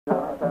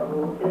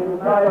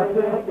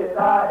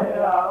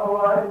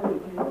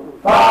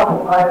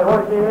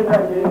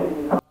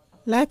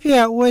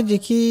Lafiya uwar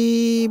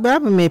jiki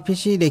babu mai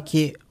fishi da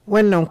ke,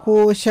 wannan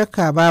ko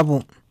shakka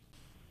babu.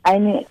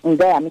 Ainihin in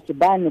gaya miki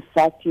ba ni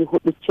sati 4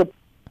 cif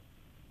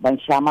ban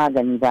sha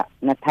magani ba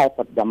na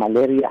typhoid da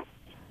malaria.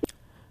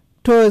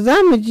 To za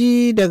mu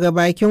ji daga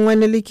bakin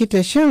wani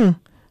likita, shin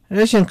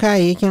rashin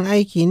kayayyakin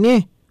aiki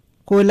ne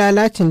ko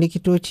lalacin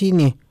likitoci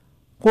ne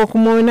ko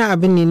kuma wani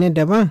abu ne na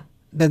daban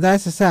da za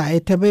su sa a yi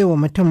ta baiwa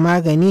mutum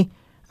magani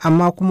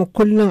amma kuma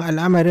kullum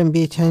al'amarin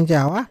bai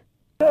canjawa?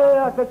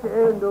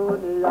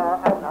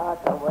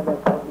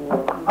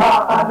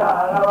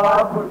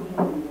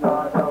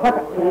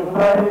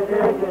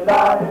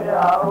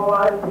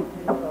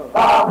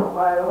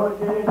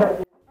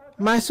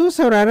 Masu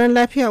sauraron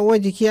lafiya uwar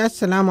jiki,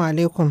 Assalamu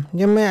alaikum.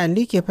 Jummai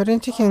Ali ke farin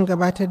cikin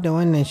gabatar da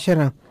wannan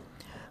shirin.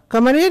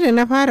 Kamar yadda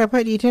na fara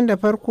faɗi tun da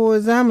farko,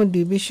 za mu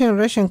dubi shin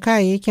rashin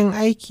kayayyakin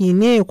aiki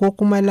ne ko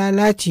kuma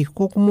lalaci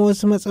ko kuma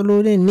wasu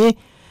matsalolin ne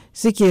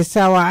suke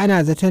sawa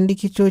ana zaton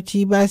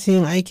likitoci ba su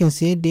yin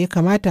aikinsu yadda ya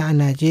kamata a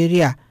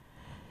Najeriya.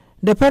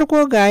 Da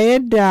farko ga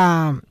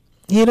yadda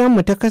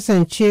hiranmu ta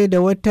kasance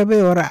da wata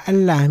baiwar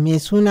Allah mai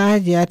suna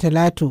Hajiya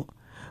Talatu,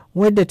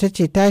 wadda ta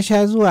ce ta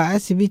sha zuwa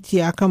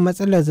asibiti akan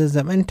matsalar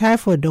zazzabin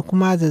typhoid da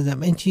kuma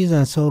zazzabin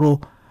cizon sauro,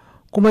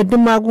 kuma duk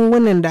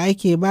magungunan da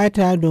ake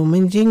bata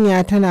domin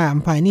jinya tana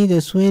amfani da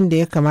su yadda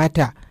ya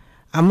kamata,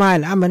 amma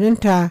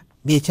al'amarinta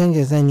bai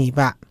canja zani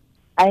ba.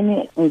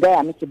 Ainihin in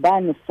gaya miki ba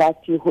ni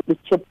sati 4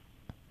 cif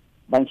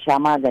ban sha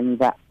magani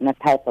ba na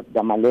typhoid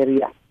da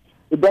malaria.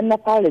 Idan na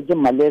fara jin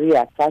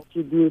malaria sati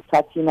 2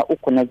 sati na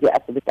 3 na je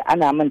asibiti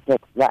ana min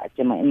test za a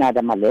ce min ina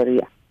da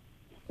malaria,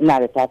 ina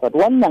da typhoid.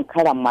 Wannan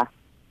karan ma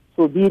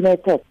so biyu na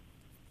test,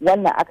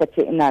 wannan aka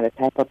ce ina da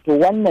typhoid, to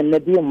wannan na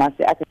biyun ma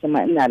sai aka ce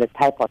min ina da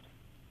typhoid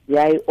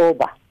ya yi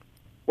over,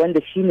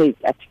 wanda shine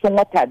a cikin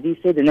wata 2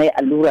 sai da na yi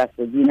allura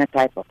sau 2 na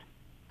typhoid.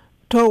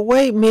 To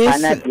wai me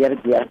yasa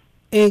biyar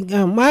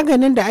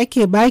maganin da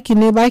ake baki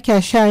ne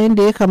baki sha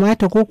yadda ya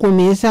kamata, ko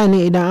me yasa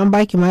ne idan an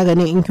baki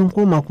maganin in kin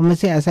koma kuma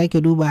sai a sake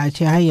duba a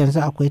ce har yanzu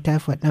akwai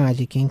typhoid din a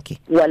jikinki?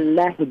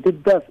 Wallahi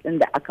duk dose din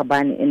da aka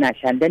bani ina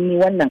sha, dan ni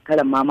wannan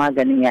karan ma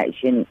maganin ya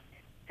ishe ni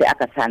sai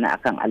aka sani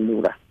akan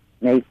allura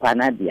na yi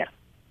kwana 5.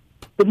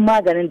 Duk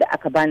maganin da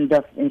aka bani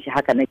dose din shi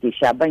haka nake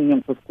sha, ban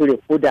yin kuskure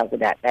ko da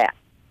guda 1.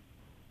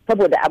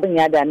 Saboda abin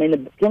ya dame ni,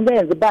 kin ga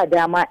yanzu ba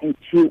dama in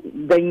ci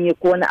ganye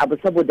ko wani abu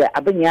saboda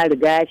abin ya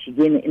riga ya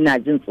shige ni, ina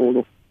jin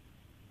tsoro.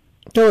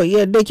 To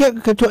yadda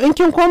to in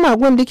kin koma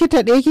gun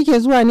likita ɗaya kike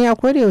zuwa ne a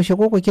koda yaushe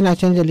ko kina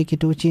canja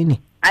likitoci ne?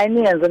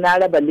 Ni yanzu na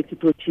raba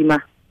likitoci ma,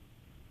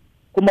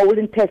 kuma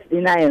wurin test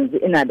ɗina yanzu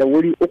ina da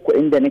wuri 3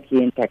 inda nake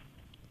yin test.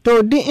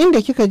 To duk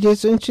inda kika je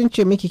sun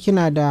cince miki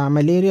kina da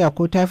malaria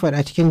ko typhoid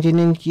a cikin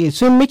jinin ki,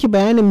 sun miki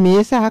bayanin me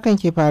yasa hakan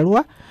ke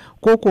faruwa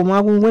ko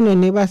magungunan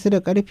ne ba su da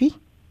ƙarfi?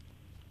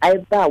 Ai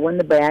ba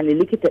wani bayani,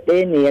 likita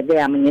ɗaya ne ya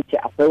gaya min yace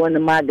akwai wani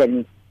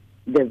magani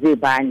da zai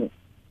bani,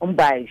 in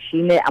ba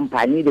shi ne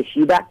amfani da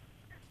shi ba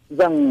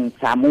zan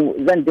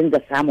dinga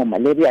samun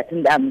malaria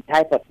tunda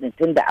typhoid din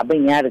tunda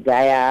abin ya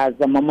riga ya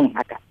zama min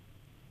haka.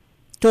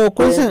 To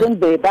kun san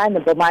bai bani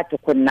ba ma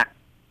tukunna.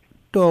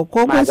 To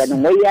ko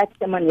maganin wai ya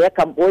ce man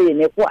yakan boye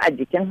ne ko a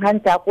jikin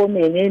hanta ko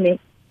menene,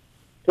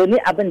 to ni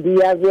abin da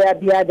ya zo ya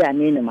biya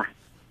dame ni ma,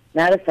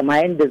 na rasa ma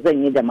yanda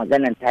zan yi da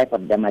maganan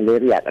typhoid da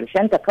malaria.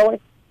 Ƙarshen ta kawai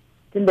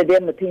tunda dai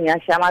mutum ya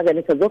sha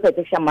magani ka zo kai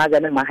ta shan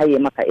maganin ma haye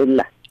maka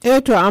illa.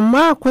 To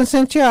amma kun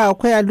san cewa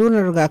akwai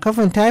allurar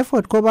rigakafin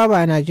typhoid ko babu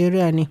a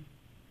Najeriya ne?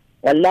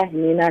 Wallahi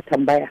ni na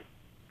tambaya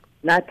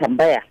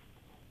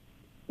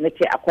na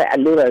ce akwai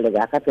allurar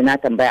rigakafi, na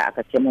tambaya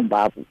aka ce mun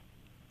babu.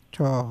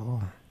 To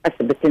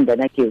asibitin da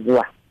nake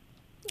zuwa.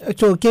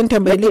 To kin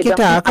tambayi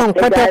likita akan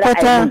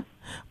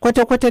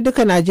kwata-kwata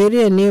duka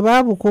Najeriya ne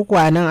babu ko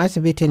kuwa nan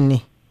asibitin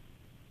ne?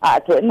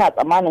 To ina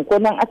tsammanin ko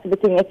nan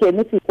asibitin yake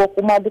nufi ko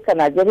kuma duka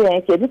Najeriya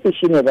yake nufi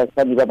shine ban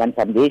sani ba, ban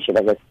tambaye shi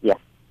ba gaskiya.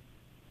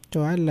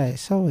 To Allah ya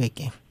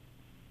sauke.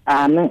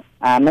 Amin.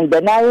 Da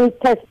na yi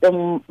test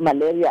din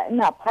malaria,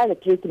 ina fara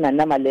treatment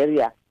na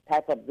malaria,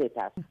 typhoid zai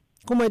taso.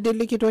 Kuma duk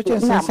likitocin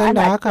sun san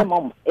da haka?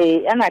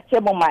 Ana ce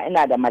mun ma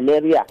ina da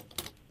malaria,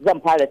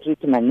 zan fara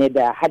treatment ne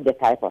da hadda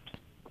typhoid.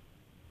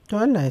 To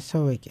Allah ya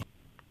sauke.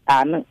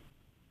 Amin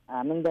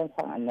don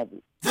san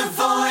annabi. The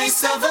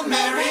Voice of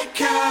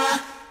America,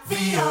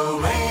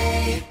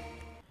 VOA.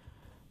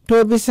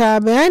 To bisa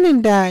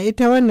bayanin da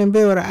ita wannan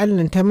baiwar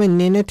Allah ta min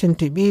ne na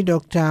tuntubi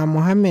Dr.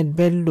 Muhammad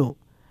Bello,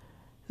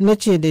 na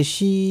ce da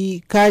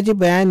shi kaji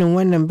bayanin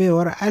wannan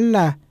baiwar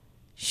Allah,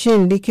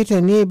 shin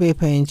likita ne bai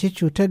fahimci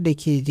cutar da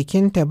ke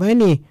jikinta ba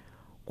ne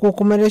ko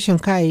kuma rashin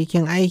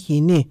kayayyakin aiki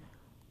ne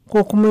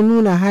ko kuma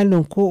nuna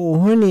halin ko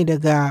oho ne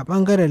daga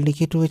bangaren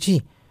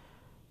likitoci.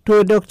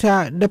 To da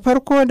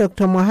farko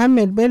Dr.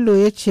 Muhammad Bello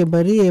ya ce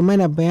bari ya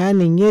mana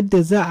bayanin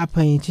yadda za a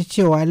fahimci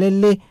cewa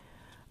lalle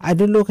a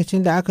duk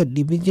lokacin da aka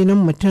ɗibi jinin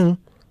mutum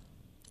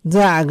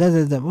za a ga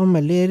zazzabin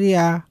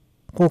malaria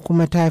ko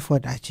kuma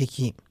typhoid a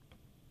ciki.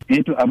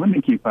 To abin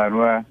da ke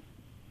faruwa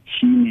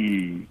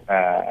shine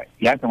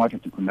ya kamata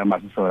tukuna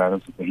masu sauraro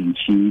su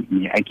fahimci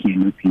me ake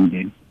nufi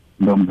da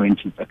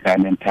bambanci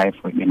tsakanin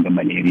typhoid ɗin da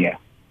malaria.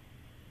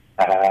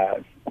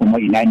 Kuma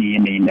ina ne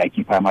yanayin da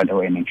ake fama da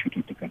wayannan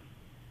cututtukan.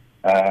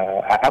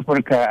 A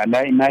Afirka, a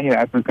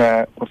nahiyar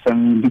Afirka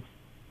kusan duk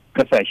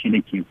kasashe da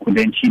ke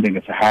kudanci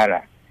daga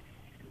Sahara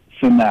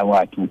suna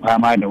wato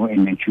fama da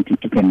wayannan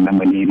cututtukan na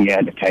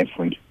malaria da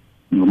typhoid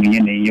domin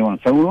yanayin yawan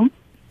sauro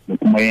da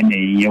kuma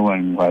yanayin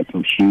yawan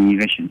wato shi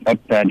rashin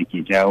tsafta da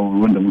ke jawo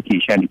ruwan da muke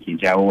sha da ke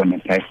jawo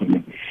wannan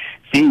typhoid.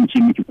 Sai in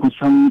ce miki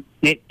kusan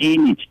ɗaya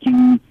ne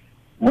cikin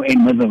wa'in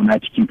mazauna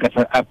cikin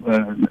kasar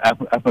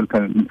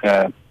Afirka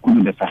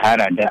kudu da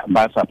Sahara da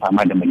ba su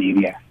fama da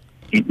malaria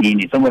ɗaya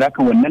ne. Saboda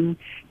haka wannan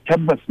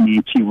tabbas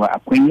ne cewa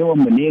akwai yawan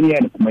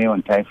malaria da kuma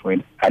yawan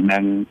typhoid a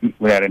nan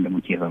wuraren da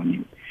muke zaune.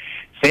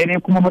 Sai dai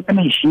kuma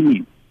matsalar shi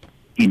ne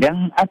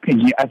idan aka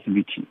je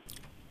asibiti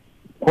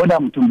ko da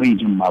mutum bai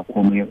jin ma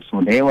komai, so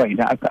da yawa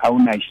idan aka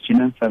auna shi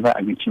cinansa za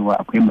a ga cewa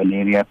akwai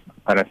malaria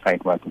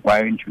parasite wato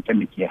kwayoyin cutar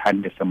da ke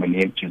haddasa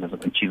malaria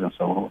cizon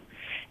sauro.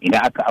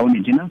 Idan aka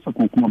auna jininsa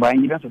ko kuma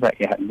bayan gidansa za a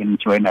iya ganin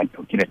cewa yana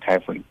dauke da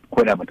typhoid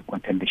ko da bata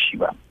kwantar da shi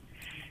ba.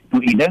 To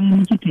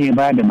idan likita ya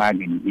ba da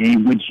magani ya yi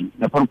gwaji,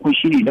 na farko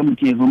shi ne idan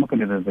mutum ya zo maka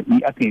da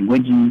zazzabi aka yi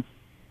gwaji,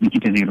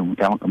 likita zai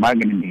rubuta maka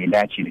maganin da ya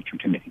dace da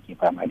cutar da kake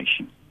fama da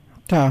shi.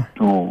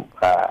 To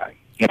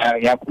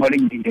ya kuma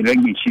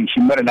rage shi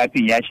mara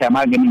lafiya ya sha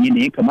maganin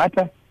yadda ya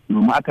kamata,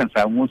 domin akan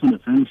samu wasu da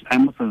sun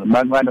musu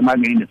ba da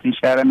maganin da sun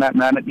sha na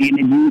ɗaya na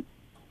biyu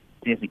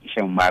sai su ki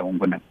shan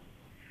magungunan.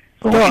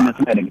 So wannan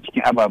suna daga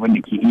cikin ababen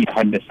da ke iya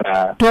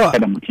haddasa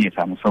kada mutum ya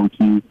samu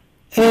sauki.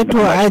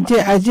 To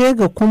aje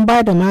ga kun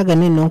ba da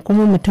maganin nan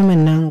kuma mutumin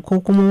nan ko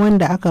kuma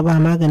wanda aka ba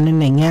maganin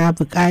nan ya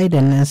bi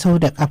ka'idan nan sau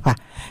da kafa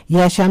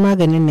ya sha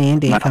maganin nan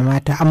yadda ya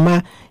kamata,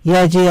 amma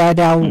ya je ya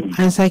dawo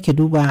an sake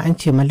duba an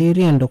ce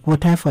malariyan da ko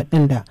typhoid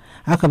din da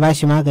aka ba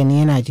shi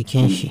magani yana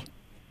jikin shi.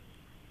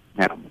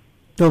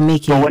 To me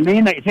ke? Wannan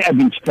yana sai a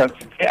bincika,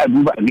 sai a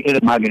duba a ga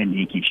irin maganin da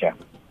yake sha.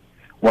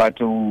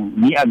 Wato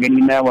ni a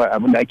gani na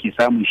abin da ake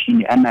samu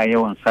shine ana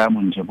yawan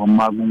samun jabon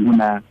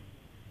magunguna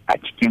a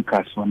cikin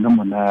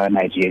kasuwanninmu na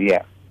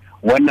Najeriya.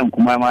 Wannan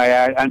kuma ma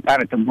an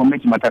ƙara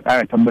gwamnati ma ta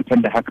ƙara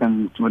tabbatar da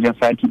hakan wajen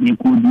sati ɗaya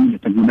ko biyu da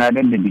ta gudanar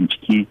da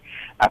bincike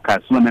a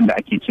kasuwan da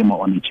ake ce ma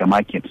Onitsha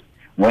Market,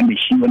 wanda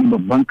shi wani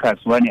babban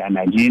kasuwa ne a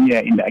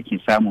Najeriya inda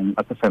ake samun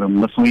akasarin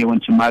maso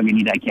yawancin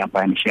magani da ake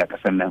amfani da shi a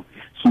ƙasar nan.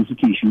 Su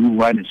suke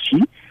shigowa da shi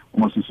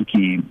kuma su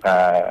suke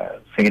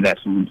saida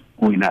su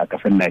ko'ina a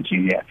ƙasar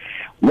Najeriya.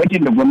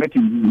 Wajen da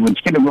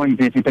bincike da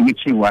gwamnati sai ta ga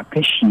cewa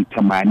kashi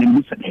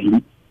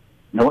 80%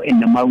 na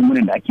wa'annan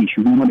magungunan da ake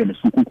shigo mana da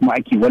su ko kuma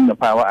ake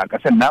wallafawa a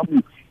ƙasar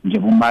namu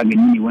jabun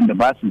magani ne wanda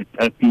ba su da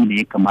ƙarfi da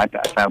ya kamata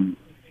a samu.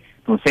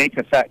 To sai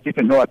ka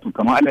ga wato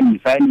kamar alal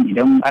misali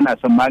idan ana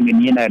son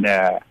magani yana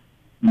da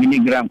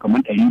miligram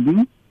kamar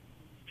 200,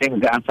 sai ka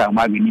ga an samu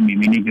magani mai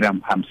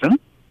miligram 50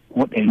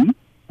 ko 100,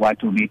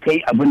 wato bai kai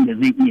abin da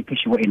zai iya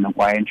kashe wa'annan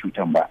ƙwayan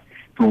cutan ba.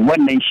 To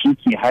wannan shi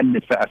ke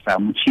haddasa a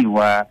samu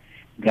cewa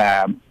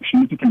ga shi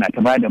likita na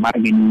ta ba da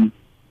magani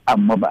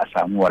amma ba a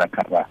samu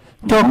waraka ba.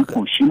 Don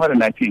ko shi mara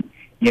lafiyan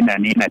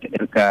yana ta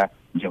ɗarka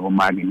jabin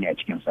magani a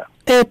cikinsa.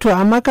 To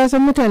amma ka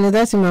san mutane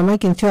za su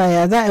mamakin cewa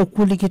ya za a yi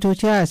ku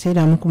likitoci a sai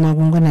da muku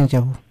magungunan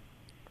jabu.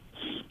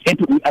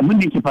 To abin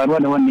da yake faruwa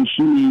da wannan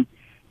shine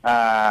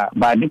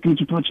ba duk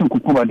likitocin ko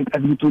ba duk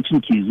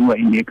asibitocin ke zuwa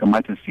inda ya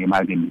kamata su yi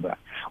magani ba.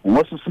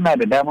 Wasu suna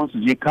da damar su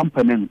je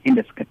kamfanin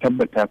inda suka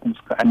tabbata kuma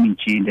suka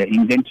amince da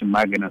ingancin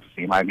maganin su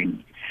sai magani.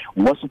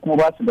 Wasu kuma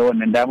ba su da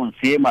wannan damar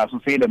sai masu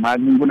sai da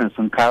magungunan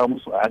sun kawo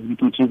musu a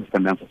asibitocin su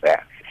sannan su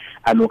tsaya.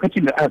 A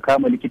lokacin da aka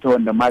kama likita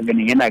wanda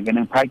maganin yana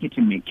ganin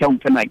fakitin mai kyau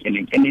tana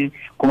kyale-kyale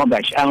kuma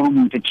gashi an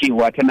rubuta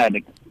cewa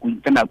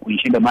tana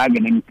kunshi da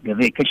maganin da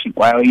zai kashe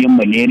kwayoyin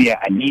malaria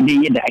a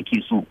daidai yadda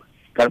ake so,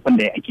 karfin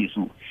da ake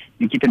so,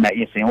 likita na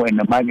iya sayan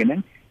wa'annan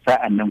maganin,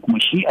 sa'an nan kuma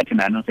shi a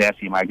tunaninsa ya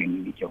sayi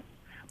magani mai kyau.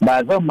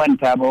 Ba zan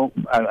manta ba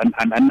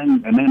a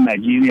nan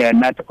Najeriya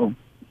na taɓa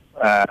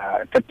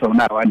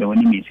tattaunawa da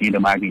wani mai sai da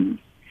magani,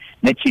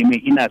 na ce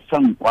mai ina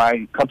son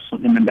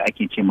capsule ɗin nan da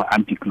ake ce ma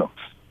ampiclox.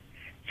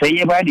 Sai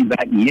ya bani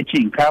zaɓi ya ce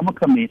in ka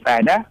maka mai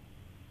tsada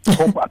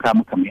ko a ka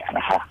maka mai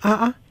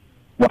arha.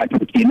 Wato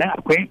kenan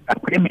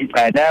akwai mai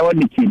tsada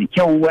wanda ke da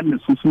kyau wanda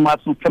su ma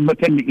su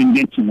tabbatar da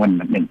ingancin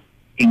wannan ɗin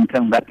in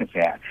kan za ka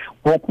saya,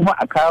 ko kuma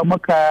a kawo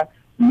maka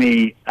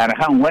mai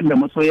arhan wanda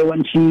maso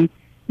yawanci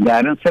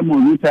garin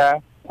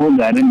samonita ko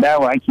garin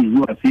dawa ake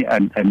zuwa sai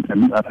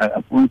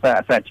a kunsa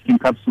a sa cikin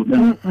kapsul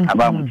ɗin a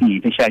ba mutum ya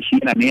ta sha shi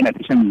yana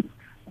ta shan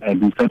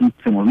dusar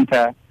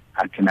samonita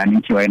a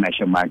tunanin cewa yana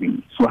shan magani.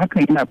 So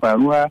hakan yana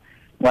faruwa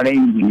kwarai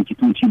da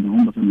likitoci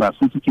domin ba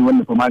su suke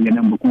wallafa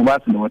maganin ba kuma ba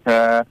su da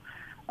wata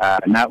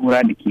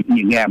na'ura da ke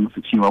iya gaya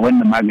musu cewa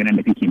wannan maganin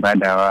da kake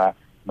badawa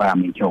ba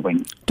mai kyau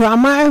bane. To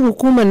amma ai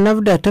hukumar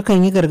NAFDA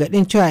takan yi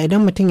gargadin cewa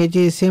idan mutum ya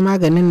je sai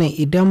maganin nan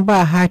idan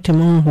ba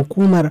hatimin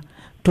hukumar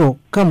to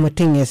kan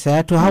mutum ya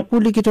saya, to haku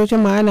likitocin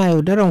ma ana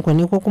yaudaran ku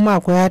ne ko kuma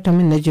akwai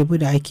hatimin na jebu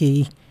da ake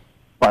yi?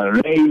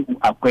 kwarai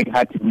akwai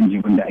hatimin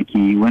jibin da ake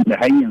yi wanda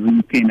har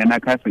yanzu kai na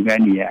kasa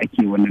gane ya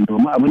ake wannan,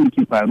 domin abin da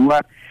ke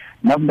faruwa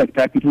NAFDAC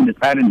ta fito da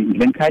tsarin da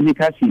idan ka je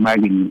ka siyi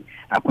magani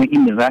akwai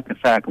inda za ka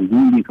sa ka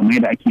goge kamar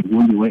yadda ake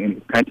goge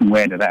katin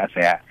waya da za a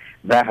saya,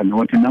 za ka ga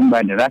wata namba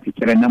da za ka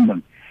kira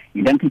namban.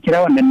 Idan ka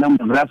kira wannan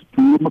namban za su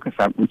turo maka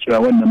sako cewa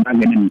wannan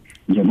maganin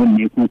jabin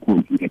ne ko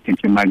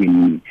ingantaccen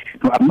magani ne.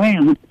 To amma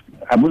yanzu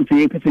abin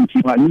sai ya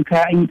kasance ma in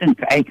ka yi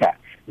ka aika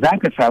za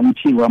ka samu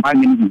cewa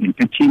maganin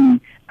ingantacce ne,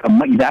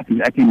 kamar idan aka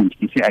je aka yi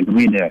bincike sai a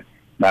game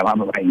da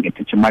ba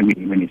ingantaccen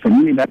magani ba ne.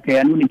 Sannan ne da aka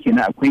ya nuna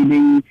kenan akwai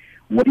dai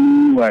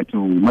wani wato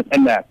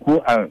matsala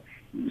ko a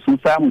sun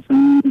samu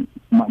sun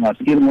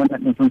masu irin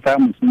wannan sun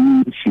samu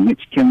sun shiga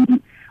cikin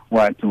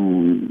wato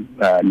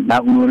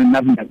na'urorin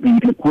NAFDAC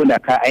ɗin ko da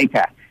ka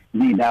aika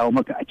zai dawo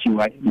maka a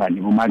cewa ba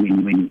neman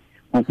magani ba ne,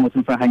 ko kuma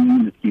sun san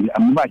hanyoyin da suke bi.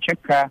 Amma ba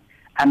shakka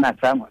ana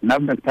samu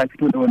NAFDAC ta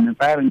fito da wannan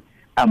tsarin,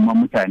 amma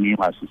mutane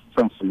masu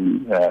son su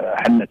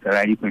hallaka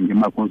rayukan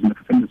jama'a ko su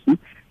nakasar da su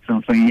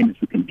sun san yadda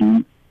suka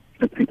bi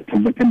suka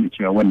tabbatar da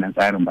cewa wannan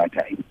tsarin ba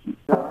ta aiki.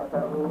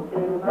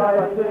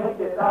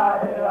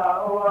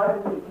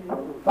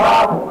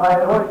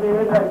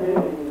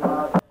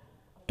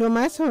 To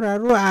ma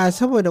sauraro a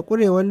saboda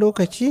ƙurewar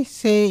lokaci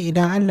sai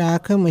idan Allah ya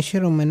kai mu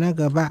shirinmu na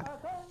gaba.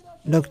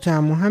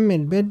 Dr.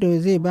 Muhammad Bello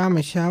zai ba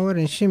mu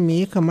shawarar shin me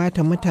ya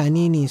kamata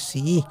mutane ne su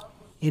yi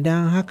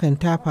idan hakan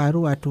ta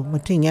faru, wato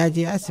mutum ya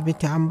je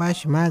asibiti an ba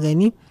shi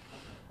magani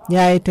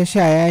ya yi ta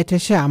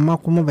sha amma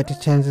kuma bata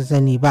canza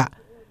zani ba.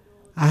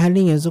 A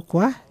halin yanzu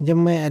kuwa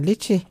Jummai Ali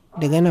ce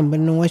daga nan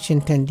birnin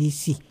Washington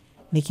DC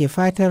nake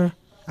fatar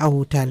a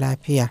huta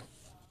lafiya.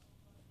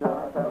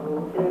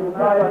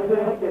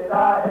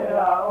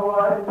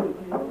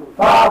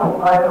 Babu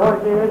mai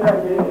hoji da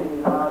ke